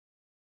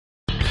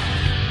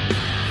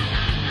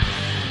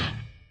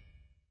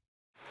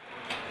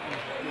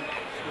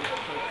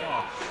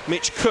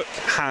Mitch Cook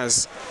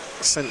has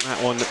sent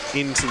that one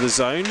into the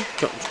zone,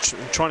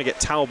 trying to get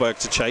Talberg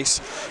to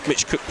chase.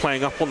 Mitch Cook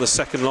playing up on the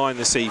second line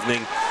this evening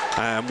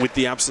with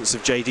the absence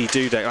of JD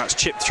Dudek. That's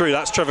chipped through,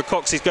 that's Trevor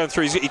Cox, he's going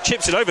through, he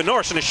chips it over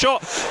Norris, and a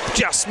shot,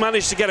 just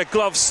managed to get a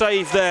glove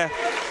save there.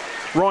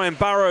 Ryan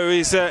Barrow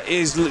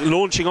is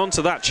launching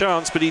onto that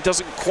chance, but he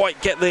doesn't quite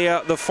get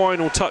the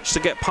final touch to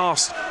get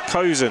past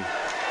Cozen.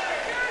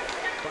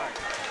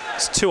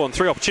 It's a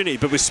 2-on-3 opportunity,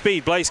 but with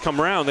speed, Blaze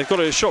come around. They've got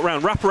a shot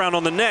round, wrap around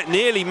on the net.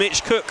 Nearly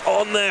Mitch Cook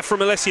on there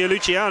from Alessio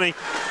Luciani.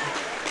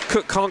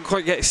 Cook can't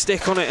quite get his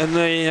stick on it, and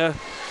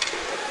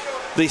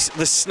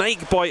the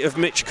snake bite of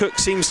Mitch Cook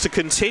seems to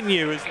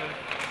continue.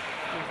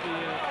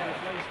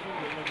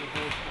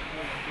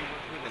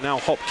 Now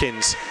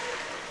Hopkins,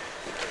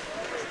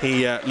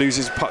 he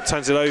loses puck,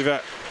 turns it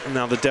over. And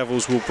now the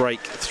Devils will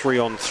break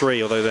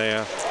 3-on-3, although they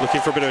are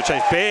looking for a bit of a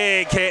change.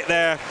 Big hit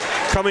there,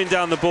 coming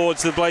down the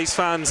boards. The Blaze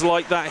fans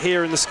like that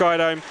here in the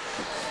Skydome.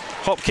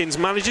 Hopkins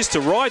manages to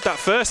ride that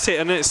first hit,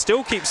 and it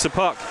still keeps the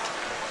puck.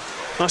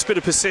 Nice bit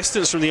of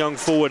persistence from the young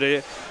forward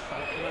here.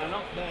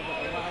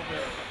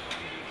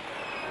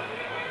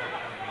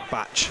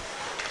 Batch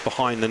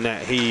behind the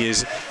net.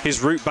 His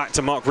route back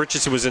to Mark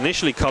Richardson was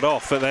initially cut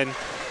off, but then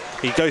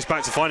he goes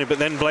back to find it, but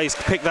then Blaze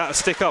pick that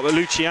stick up, but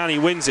Luciani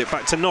wins it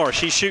back to Norris.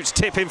 He shoots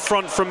tip in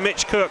front from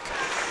Mitch Cook.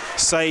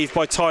 Saved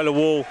by Tyler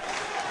Wall.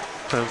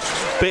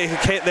 Big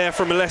hit there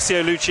from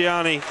Alessio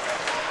Luciani.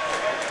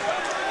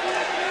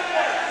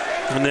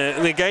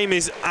 And the game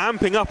is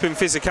amping up in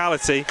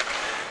physicality.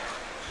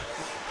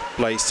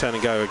 Blaze turn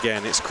and go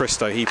again. It's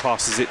Christo. He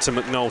passes it to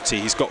McNulty.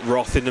 He's got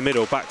Roth in the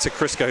middle. Back to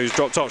Crisco, who's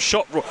dropped off.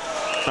 Shot.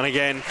 And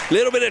again, a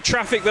little bit of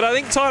traffic, but I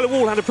think Tyler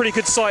Wall had a pretty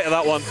good sight of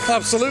that one.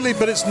 Absolutely,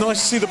 but it's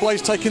nice to see the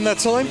Blaze taking their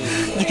time.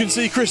 You can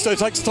see Christo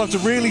takes the time to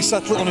really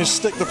settle it on his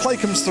stick. The play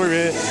comes through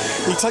here.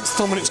 He takes the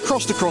time when it's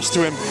crossed across to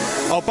him.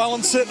 I'll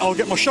balance it, I'll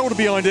get my shoulder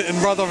behind it, and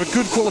rather have a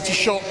good quality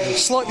shot,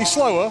 slightly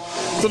slower,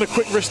 than a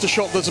quick wrister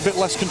shot that's a bit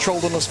less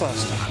controlled and as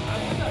fast.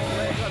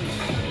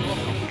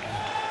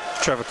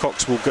 Trevor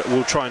Cox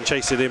will try and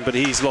chase it in, but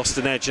he's lost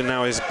an edge and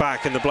now is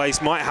back, and the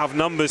Blaze might have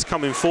numbers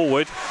coming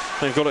forward.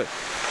 They've got it.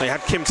 They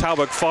had Kim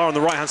Talberg fire on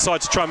the right-hand side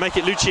to try and make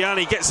it.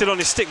 Luciani gets it on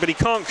his stick, but he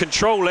can't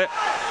control it.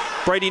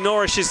 Brady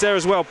Norris is there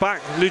as well.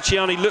 Back,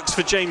 Luciani looks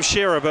for James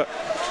Shearer, but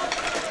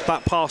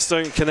that pass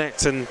don't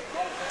connect, and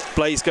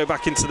Blaze go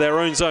back into their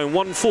own zone.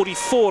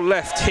 1:44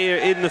 left here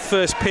in the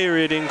first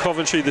period in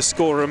Coventry. The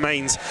score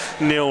remains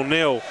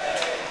 0-0.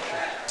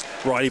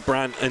 Riley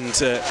Brandt and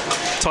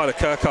Tyler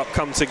Kirkup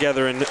come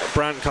together, and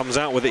Brandt comes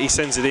out with it. He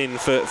sends it in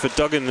for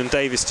Duggan and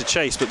Davis to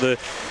chase, but the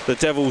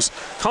Devils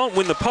can't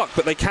win the puck,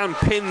 but they can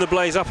pin the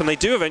Blaze up, and they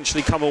do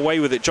eventually come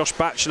away with it. Josh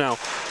Batch now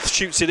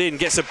shoots it in,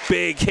 gets a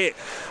big hit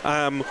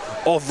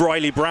of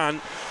Riley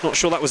Brandt. Not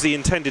sure that was the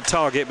intended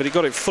target, but he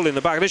got it full in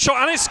the back of his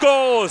shot, and it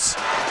scores!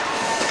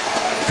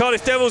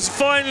 Cardiff Devils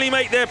finally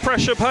make their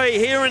pressure pay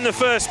here in the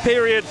first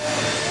period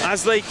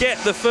as they get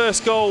the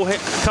first goal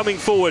coming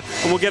forward,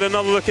 and we'll get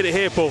another look at it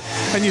here, Paul.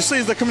 And you see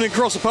as they're coming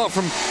across, apart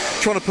from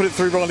trying to put it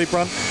through Riley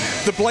Brandt,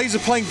 the Blaze are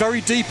playing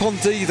very deep on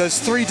D. There's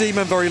 3 D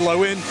men very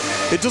low in.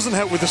 It doesn't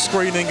help with the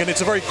screening, and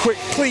it's a very quick,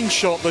 clean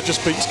shot that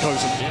just beats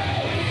Cozen.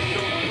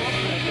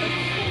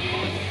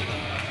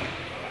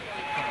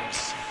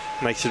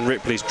 Nathan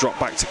Ripley's dropped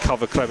back to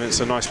cover Clements.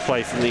 A nice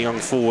play from the young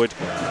forward,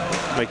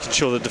 making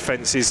sure the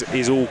defence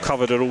is all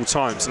covered at all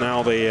times.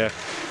 Now the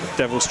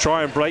Devils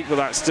try and break, but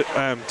that's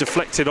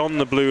deflected on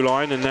the blue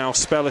line, and now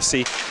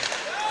Spellacy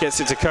gets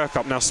it to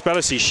Kirkup. Now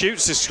Spellacy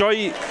shoots a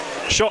straight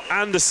shot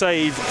and a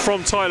save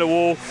from Tyler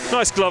Wall.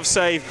 Nice glove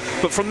save,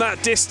 but from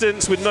that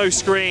distance with no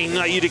screen,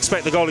 you'd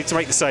expect the goalie to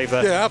make the save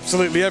there. Yeah,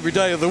 absolutely, every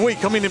day of the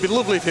week. I mean, it'd be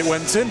lovely if it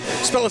went in.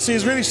 Spellacy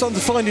is really starting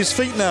to find his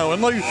feet now,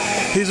 and though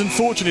his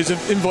unfortunate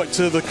invite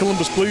to the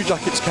Columbus Blue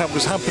Jackets camp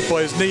was hampered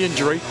by his knee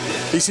injury,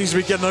 he seems to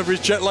be getting over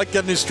his jet lag,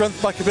 getting his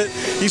strength back a bit.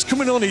 He's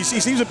coming on, he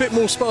seems a bit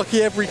more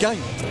sparky every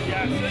game.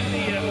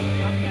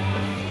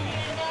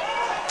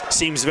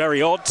 Seems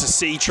very odd to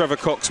see Trevor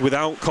Cox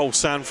without Cole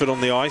Sanford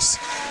on the ice.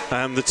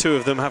 The two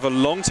of them have a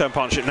long-term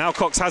partnership. Now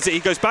Cox has it, he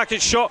goes back,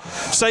 it's shot,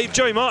 save.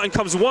 Joey Martin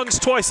comes once,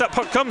 twice, that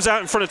puck comes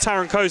out in front of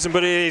Taron Cozen,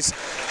 but it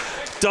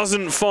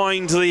doesn't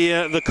find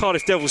the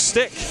Cardiff Devils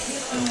stick,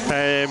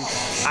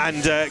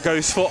 and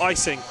goes for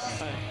icing.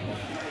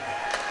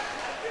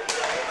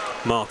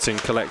 Martin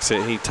collects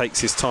it, he takes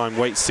his time,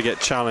 waits to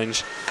get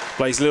challenged.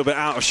 Blaze a little bit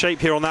out of shape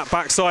here on that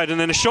backside, and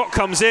then a shot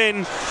comes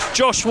in.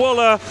 Josh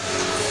Waller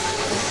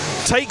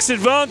takes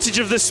advantage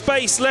of the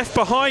space left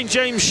behind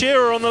James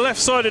Shearer on the left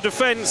side of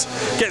defence,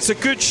 gets a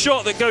good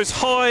shot that goes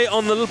high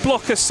on the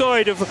blocker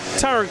side of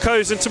Taron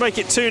Cozen to make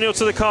it 2-0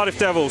 to the Cardiff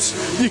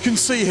Devils. You can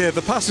see here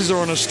the passes are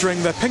on a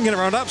string, they're pinging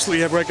around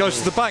absolutely everywhere, it goes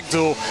to the back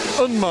door,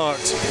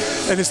 unmarked,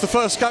 and it's the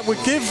first gap we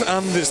give,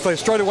 and they're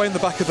straight away in the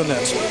back of the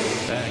net.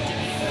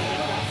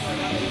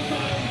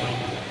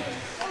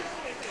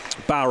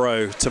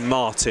 Barrow to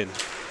Martin.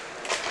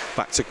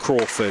 Back to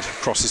Crawford,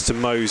 crosses to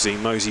Mosey.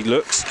 Mosey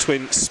looks,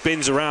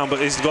 spins around, but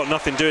he's got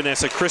nothing doing there.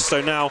 So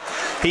Christo now,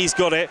 he's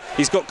got it.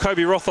 He's got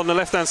Kobe Roth on the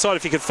left-hand side.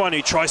 If he could find it,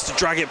 he tries to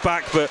drag it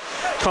back, but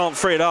can't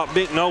free it up.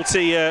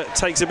 McNulty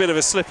takes a bit of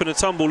a slip and a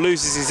tumble,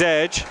 loses his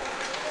edge.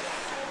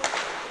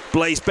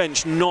 Blaze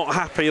bench not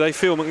happy. They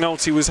feel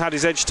McNulty had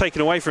his edge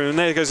taken away from him. And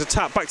there goes a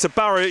tap back to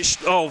Barrow.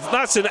 Oh,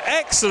 that's an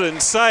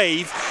excellent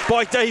save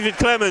by David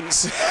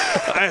Clements.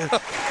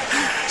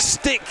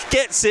 Stick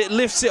gets it,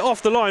 lifts it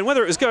off the line.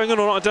 Whether it was going on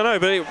or not, I don't know,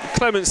 but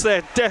Clements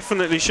there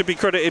definitely should be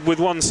credited with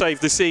one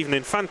save this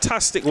evening.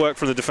 Fantastic work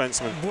from the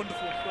defenseman.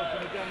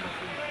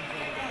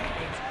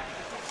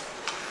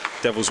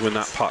 Devils win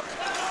that puck.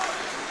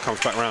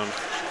 Comes back round.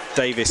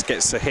 Davis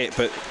gets a hit,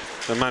 but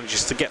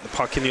manages to get the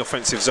puck in the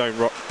offensive zone.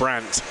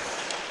 Brandt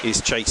is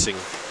chasing.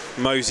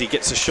 Mosey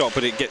gets a shot,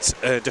 but it gets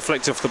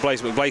deflected off the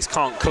Blaze, but Blaze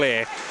can't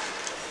clear.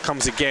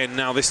 Comes again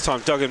now. This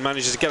time Duggan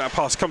manages to get that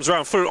pass, comes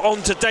around through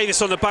onto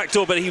Davis on the back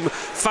door, but he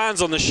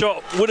fans on the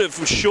shot. Would have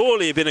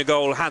surely been a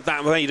goal had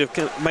that made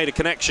a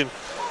connection.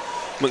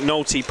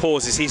 McNulty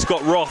pauses. He's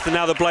got Roth, and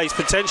now the Blaze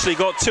potentially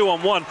got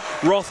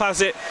 2-on-1. Roth has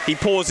it. He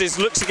pauses,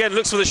 looks again,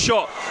 looks for the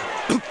shot.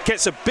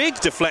 Gets a big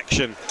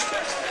deflection.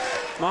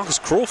 Marcus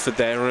Crawford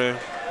there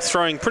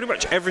throwing pretty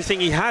much everything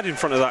he had in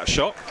front of that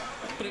shot.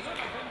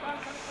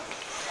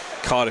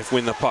 Cardiff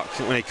win the puck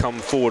when they come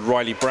forward.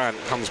 Riley Brandt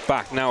comes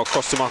back now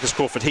across to Marcus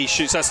Crawford. He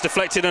shoots, that's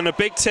deflected, and a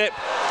big tip.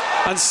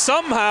 And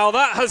somehow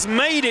that has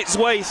made its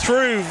way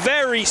through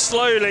very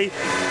slowly.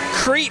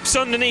 Creeps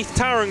underneath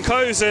Taron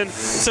Cozen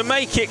to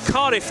make it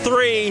Cardiff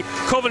 3,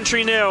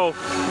 Coventry 0.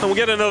 And we'll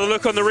get another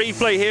look on the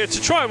replay here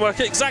to try and work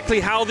exactly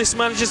how this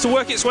manages to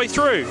work its way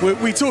through.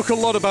 We talk a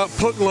lot about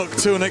puck luck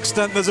to an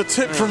extent. There's a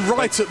tip from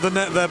right at the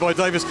net there by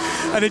Davis,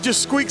 and it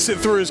just squeaks it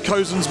through as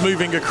Cozen's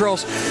moving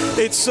across.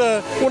 It's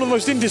one of the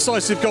most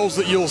indecisive goals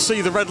that you'll see.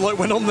 The red light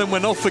went on, then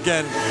went off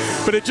again.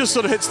 But it just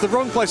sort of hits the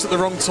wrong place at the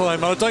wrong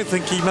time. I don't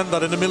think he meant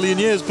that in a million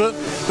years, but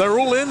they're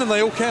all in and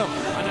they all count.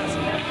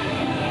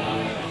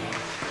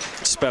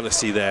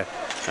 Spellacy there,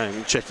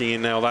 and checking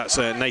in now. That's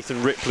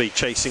Nathan Ripley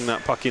chasing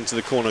that puck into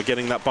the corner,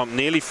 getting that bump,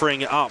 nearly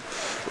freeing it up.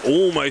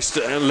 Almost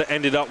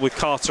ended up with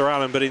Carter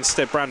Allen, but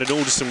instead Brandon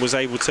Alderson was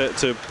able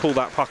to pull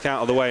that puck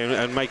out of the way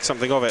and make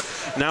something of it.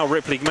 Now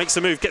Ripley makes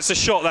the move, gets a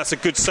shot. That's a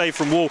good save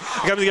from Wall.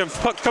 Again,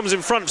 puck comes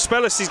in front.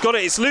 Spellacy's got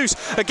it. It's loose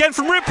again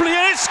from Ripley,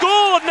 and it's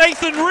scored.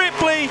 Nathan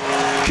Ripley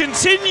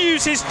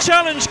continues his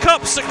Challenge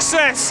Cup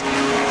success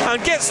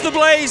and gets the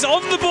Blaze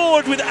on the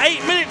board with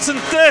 8 minutes and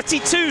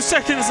 32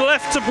 seconds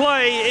left to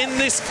play in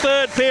this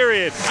third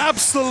period.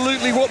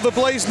 Absolutely what the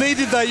Blaze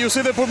needed there. You'll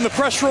see they're putting the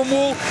pressure on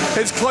Wall.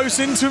 It's close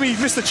into him.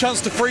 He missed the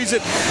chance to freeze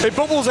it. It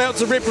bobbles out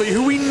to Ripley,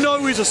 who we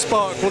know is a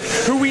spark plug,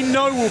 who we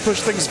know will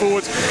push things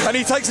forward, and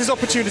he takes his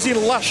opportunity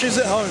and lashes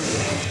it home.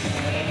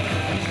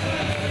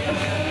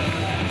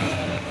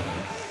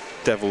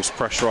 Devils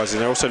pressurising.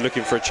 They're also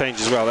looking for a change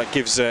as well. That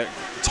gives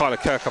Tyler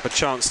Kirkup a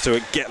chance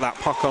to get that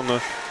puck on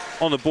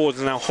the boards.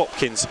 And now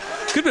Hopkins,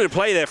 good bit of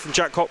play there from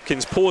Jack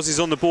Hopkins, pauses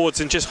on the boards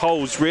and just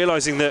holds,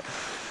 realising that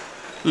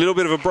a little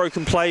bit of a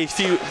broken play, a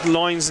few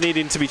lines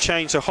needing to be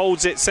changed, so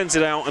holds it, sends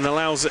it out, and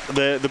allows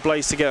the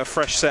Blaze to get a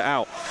fresh set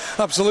out.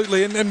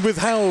 Absolutely, and with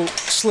how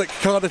slick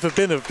Cardiff have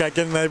been of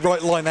getting their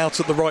right line out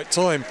at the right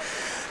time,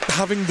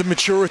 having the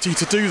maturity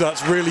to do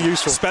that's really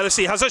useful.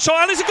 Spellacy has a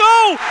shot, and it's a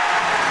goal!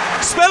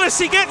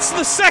 Spellacy gets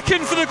the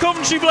second for the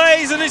Coventry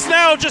Blaze, and it's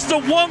now just a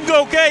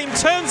one-goal game,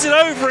 turns it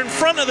over in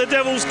front of the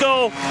Devils'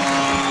 goal.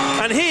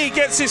 And he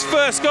gets his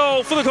first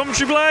goal for the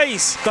Coventry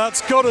Blaze.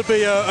 That's got to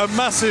be a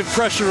massive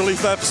pressure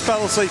relief there for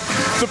Spellacy.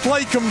 The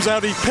play comes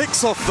out, he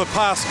picks off the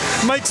pass,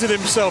 makes it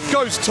himself,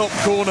 goes top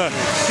corner.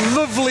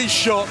 Lovely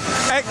shot,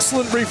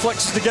 excellent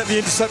reflexes to get the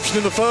interception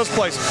in the first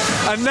place.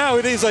 And now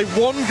it is a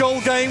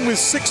one-goal game with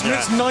 6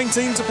 minutes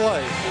 19 to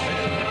play.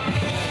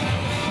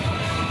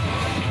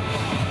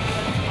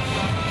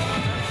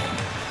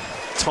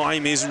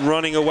 Time is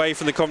running away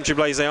from the Coventry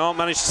Blaze. They aren't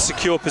managed to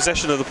secure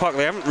possession of the puck.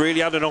 They haven't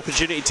really had an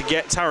opportunity to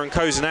get Taron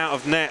Cozen out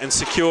of net and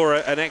secure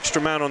an extra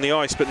man on the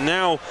ice. But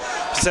now,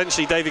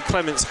 potentially, David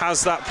Clements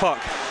has that puck.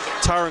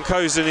 Taron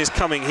Cozen is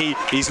coming.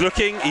 He's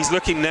looking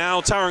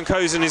now. Taron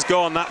Cozen is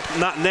gone.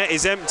 That net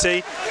is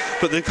empty.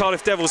 But the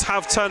Cardiff Devils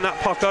have turned that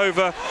puck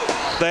over.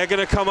 They're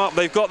going to come up.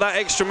 They've got that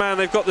extra man.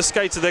 They've got the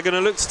skater. They're going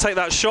to look to take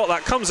that shot.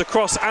 That comes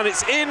across, and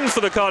it's in for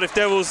the Cardiff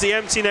Devils. The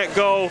empty net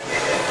goal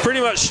pretty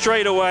much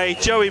straight away.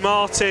 Joey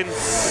Martin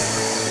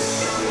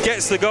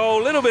gets the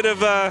goal. A little bit of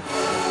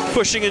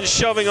pushing and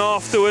shoving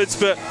afterwards,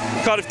 but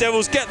Cardiff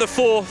Devils get the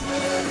fourth.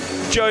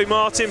 Joey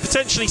Martin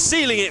potentially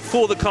sealing it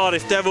for the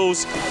Cardiff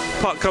Devils.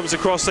 Puck comes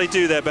across. They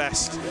do their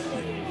best.